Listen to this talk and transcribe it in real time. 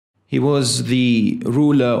He was the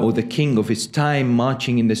ruler or the king of his time,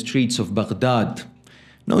 marching in the streets of Baghdad,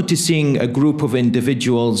 noticing a group of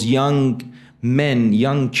individuals, young men,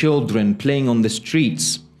 young children playing on the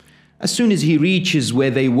streets. As soon as he reaches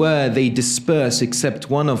where they were, they disperse except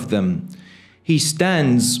one of them. He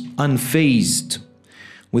stands unfazed,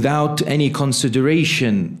 without any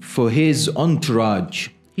consideration for his entourage.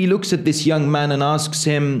 He looks at this young man and asks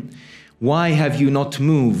him, "Why have you not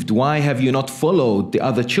moved? Why have you not followed the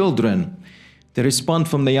other children?" The response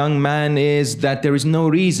from the young man is that there is no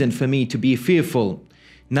reason for me to be fearful.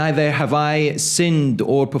 Neither have I sinned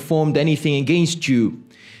or performed anything against you,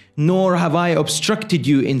 nor have I obstructed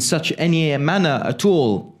you in such any manner at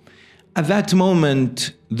all. At that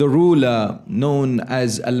moment, the ruler, known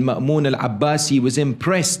as Al-Ma'mun al-Abbasi, was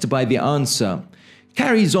impressed by the answer,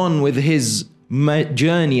 carries on with his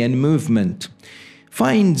journey and movement,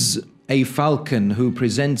 finds a falcon who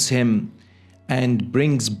presents him and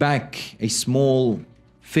brings back a small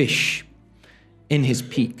fish in his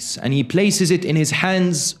beaks, and he places it in his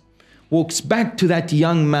hands, walks back to that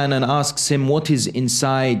young man and asks him, "What is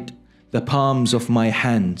inside the palms of my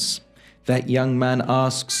hands?" That young man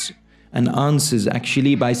asks and answers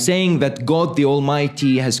actually by saying that God the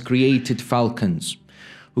Almighty has created falcons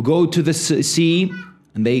who go to the sea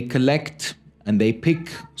and they collect and they pick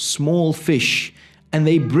small fish and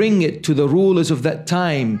they bring it to the rulers of that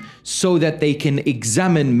time so that they can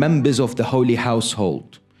examine members of the holy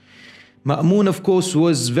household. Ma'mun, of course,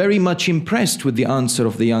 was very much impressed with the answer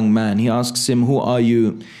of the young man. He asks him, "Who are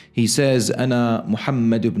you?" He says, "Ana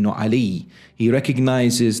Muhammad ibn Ali." He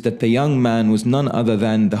recognizes that the young man was none other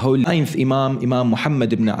than the holy ninth Imam, Imam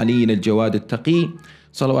Muhammad ibn Ali al-Jawad al-Taqi,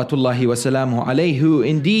 salawatullahi wa salamuhu alayhi, who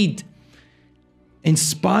indeed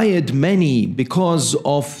inspired many because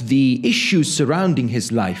of the issues surrounding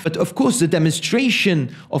his life. But of course, the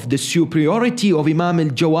demonstration of the superiority of Imam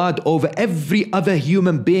al-Jawad over every other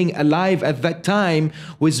human being alive at that time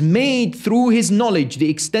was made through his knowledge, the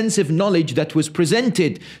extensive knowledge that was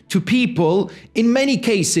presented to people in many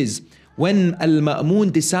cases. When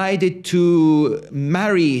Al-Ma'mun decided to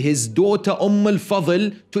marry his daughter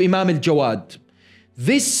al-Fadl to Imam al-Jawad,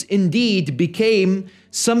 this indeed became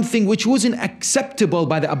something which wasn't acceptable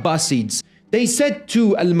by the Abbasids. They said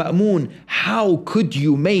to Al-Ma'mun, "How could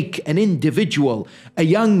you make an individual, a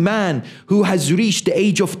young man who has reached the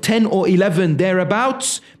age of 10 or 11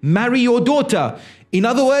 thereabouts, marry your daughter? In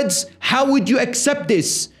other words, how would you accept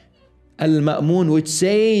this?" Al-Ma'mun would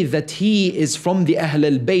say that he is from the Ahl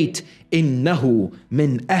al-Bayt. إِنَّهُ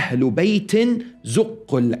مِنْ أَهْلُ بَيْتٍ زُقُّ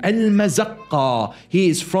الْعِلْمَ زَقًّا. He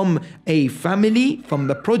is from a family, from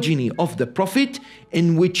the progeny of the Prophet,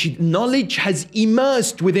 in which knowledge has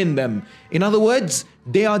immersed within them. In other words,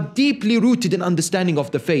 they are deeply rooted in understanding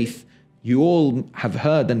of the faith. You all have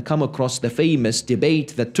heard and come across the famous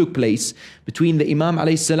debate that took place between the Imam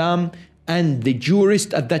alayhi salam and the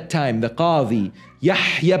jurist at that time, the Qadi,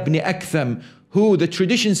 Yahya ibn Aktham, who the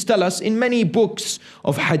traditions tell us in many books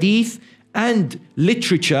of hadith and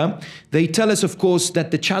literature, they tell us, of course, that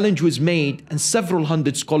the challenge was made and several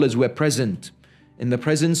hundred scholars were present in the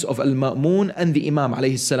presence of Al-Ma'mun and the Imam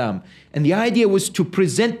alayhi salam. And the idea was to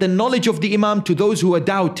present the knowledge of the Imam to those who were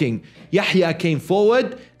doubting. Yahya came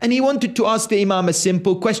forward and he wanted to ask the Imam a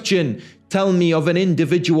simple question. Tell me of an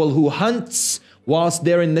individual who hunts whilst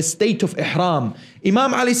they're in the state of ihram.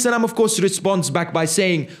 Imam alayhi salam, of course, responds back by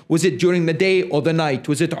saying, was it during the day or the night?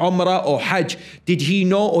 Was it Umrah or Hajj? Did he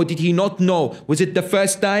know or did he not know? Was it the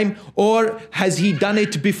first time or has he done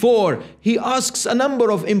it before? He asks a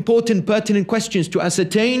number of important, pertinent questions to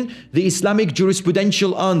ascertain the Islamic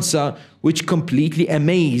jurisprudential answer, which completely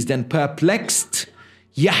amazed and perplexed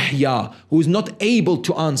Yahya, who was not able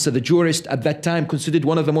to answer. The jurist at that time, considered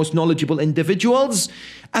one of the most knowledgeable individuals.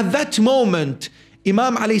 At that moment,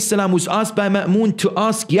 Imam alayhi salam was asked by Ma'mun to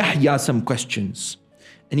ask Yahya some questions.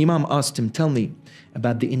 And Imam asked him, tell me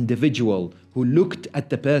about the individual who looked at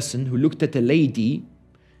the person, who looked at a lady,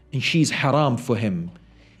 and she's haram for him.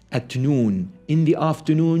 At noon, in the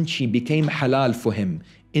afternoon, she became halal for him.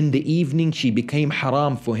 In the evening, she became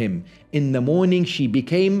haram for him. In the morning, she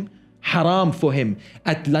became haram for him.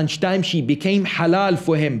 At lunchtime, she became halal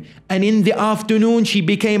for him. And in the afternoon, she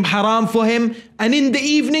became haram for him. And in the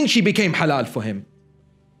evening, she became halal for him.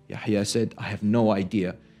 Yahya said, I have no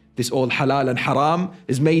idea. This all halal and haram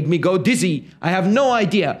has made me go dizzy. I have no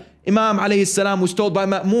idea. Imam alayhi salam was told by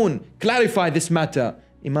Ma'mun, clarify this matter.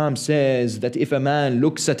 Imam says that if a man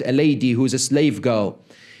looks at a lady who's a slave girl,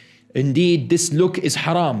 indeed this look is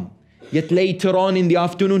haram. Yet later on in the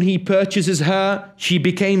afternoon he purchases her, she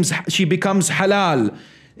becomes halal.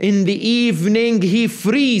 In the evening he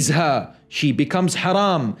frees her, she becomes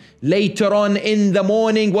haram. Later on in the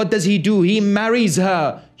morning, what does he do? He marries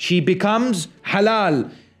her. She becomes halal.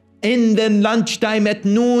 In the lunchtime at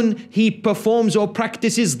noon, he performs or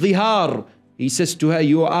practices dhihar. He says to her,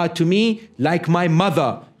 you are to me like my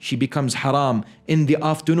mother. She becomes haram. In the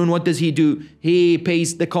afternoon, what does he do? He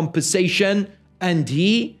pays the compensation and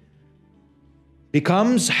he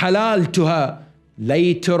becomes halal to her.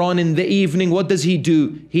 Later on in the evening, what does he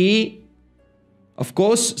do? He, of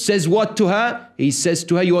course, says what to her? He says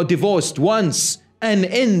to her, you are divorced once. And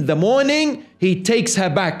in the morning, he takes her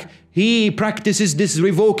back. He practices this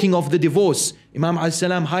revoking of the divorce. Imam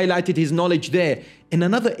as-salam highlighted his knowledge there. In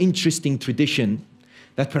another interesting tradition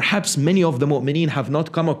that perhaps many of the mu'mineen have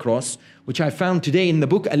not come across, which I found today in the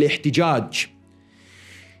book Al-Ihtijaj.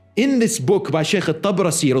 In this book by Shaykh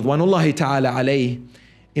al-Tabrasi, Radwanullahi ta'ala alayh,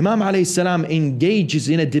 Imam alayhi salam engages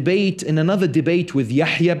in a debate, in another debate with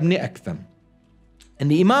Yahya ibn Aktham. And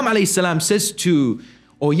the Imam alayhi salam says to,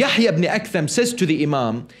 or Yahya ibn Aktham says to the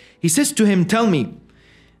Imam, he says to him, tell me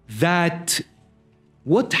that,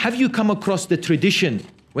 what have you come across the tradition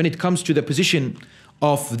when it comes to the position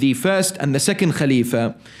of the first and the second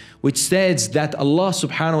Khalifa, which says that Allah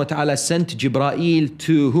subhanahu wa ta'ala sent Jibreel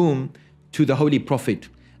to whom? To the Holy Prophet,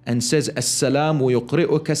 and says, As-salamu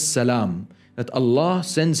yuqri'uka as-salam, that Allah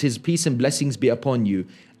sends His peace and blessings be upon you,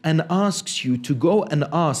 and asks you to go and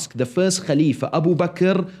ask the first Khalifa, Abu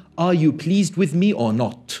Bakr, are you pleased with me or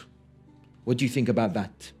not? What do you think about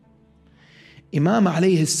that? Imam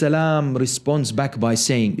alayhi salam responds back by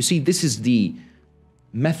saying, you see, this is the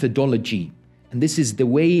methodology and this is the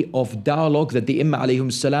way of dialogue that the Imam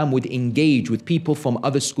alayhi salam would engage with people from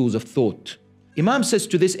other schools of thought. Imam says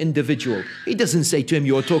to this individual, he doesn't say to him,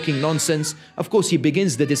 you're talking nonsense. Of course, he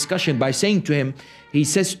begins the discussion by saying to him, he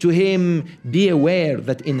says to him, be aware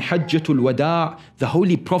that in Hajjatul Wada', the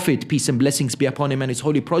Holy Prophet, peace and blessings be upon him and his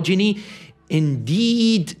holy progeny,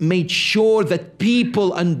 indeed made sure that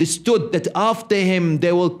people understood that after him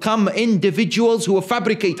there will come individuals who will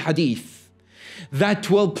fabricate hadith, that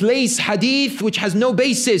will place hadith which has no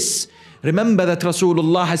basis. Remember that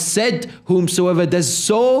Rasulullah has said, whomsoever does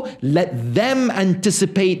so, let them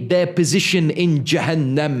anticipate their position in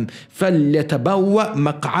Jahannam. فَلْيَتَبَوَّأْ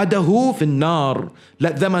مَقْعَدَهُ فِي النَّارِ.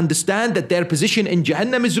 Let them understand that their position in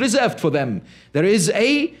Jahannam is reserved for them. There is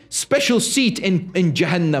a special seat in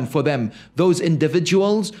Jahannam for them. Those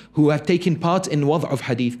individuals who have taken part in wad' of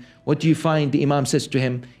hadith. What do you find the Imam says to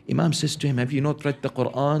him? Imam says to him, have you not read the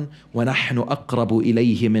Quran? وَنَحْنُ أَقْرَبُ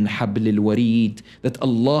إِلَيْهِ مِنْ حَبْلِ الْوَرِيدِ. That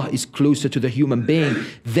Allah is closer to the human being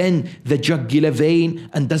than the jugular vein.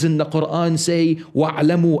 And doesn't the Quran say,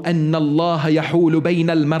 وَاعْلَمُوا أَنَّ اللَّهَ يَحُولُ بَيْنَ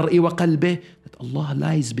الْمَرْءِ وَقَلْبِهِ. That Allah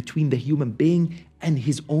lies between the human being and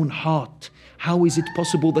his own heart. How is it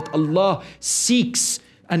possible that Allah seeks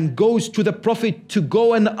and goes to the Prophet to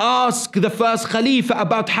go and ask the first Khalifa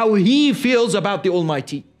about how he feels about the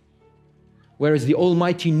Almighty? Whereas the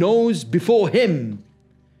Almighty knows before him.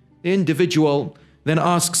 The individual then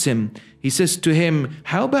asks him, he says to him,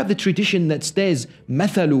 how about the tradition that says,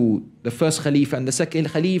 مثل, the first Khalifa and the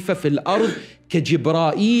second Khalifa في الأرض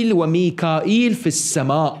كجبرائيل وميكائيل في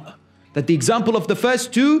السماء. That the example of the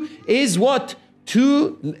first two is what?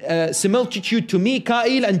 Two similitude to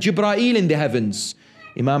Mikael and Jibreel in the heavens.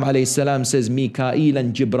 Imam alayhi salam says Mikael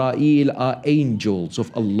and Jibreel are angels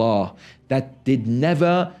of Allah that did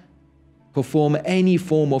never perform any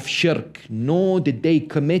form of shirk, nor did they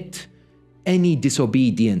commit any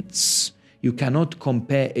disobedience. You cannot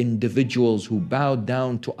compare individuals who bow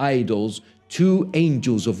down to idols to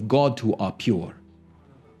angels of God who are pure.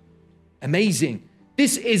 Amazing.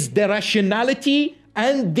 This is the rationality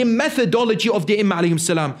and the methodology of the Imam alayhi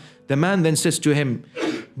salam. The man then says to him,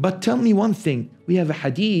 but tell me one thing. We have a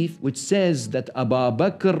hadith which says that Abu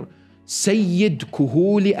Bakr Sayyid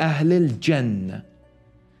Kuhuli Ahl al-Jannah,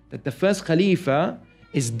 that the first Khalifa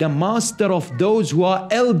is the master of those who are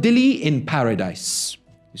elderly in paradise.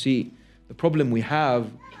 You see, the problem we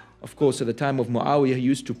have, of course, at the time of Muawiyah, he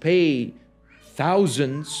used to pay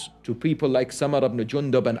thousands to people like Samar ibn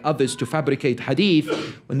Jundub and others to fabricate hadith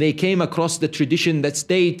when they came across the tradition that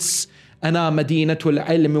states, Ana Madinatul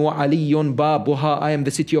Ilm wa Aliyun Babuha, I am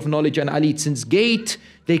the city of knowledge and Ali its gate.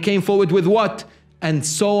 They came forward with what? And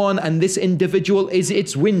so on, and this individual is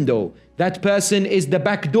its window. That person is the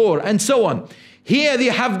back door, and so on. Here they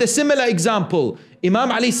have the similar example.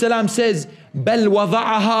 Imam alayhi salam says, بَلْ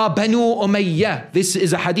وَضَعَهَا بَنُو أُمَيَّةِ. This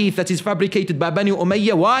is a hadith that is fabricated by Banu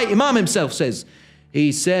Umayyah. Why? Imam himself says.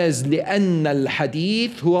 He says, لِأَنَّ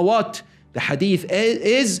الْحَدِيث هُوَ what? The hadith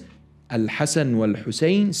is Al-Hasan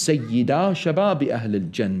wal-Husayn Sayyida Shabab Ahl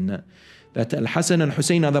al-Jannah. that Al-Hasan and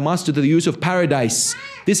Hussein are the masters of the use of paradise.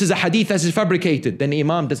 This is a hadith that is fabricated. Then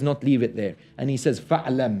Imam does not leave it there. And he says,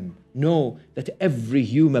 فَعْلَمْ, know that every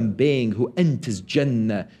human being who enters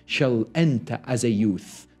Jannah shall enter as a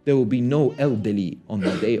youth. There will be no elderly on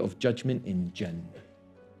the day of judgment in Jannah.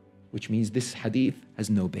 Which means this hadith has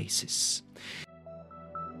no basis.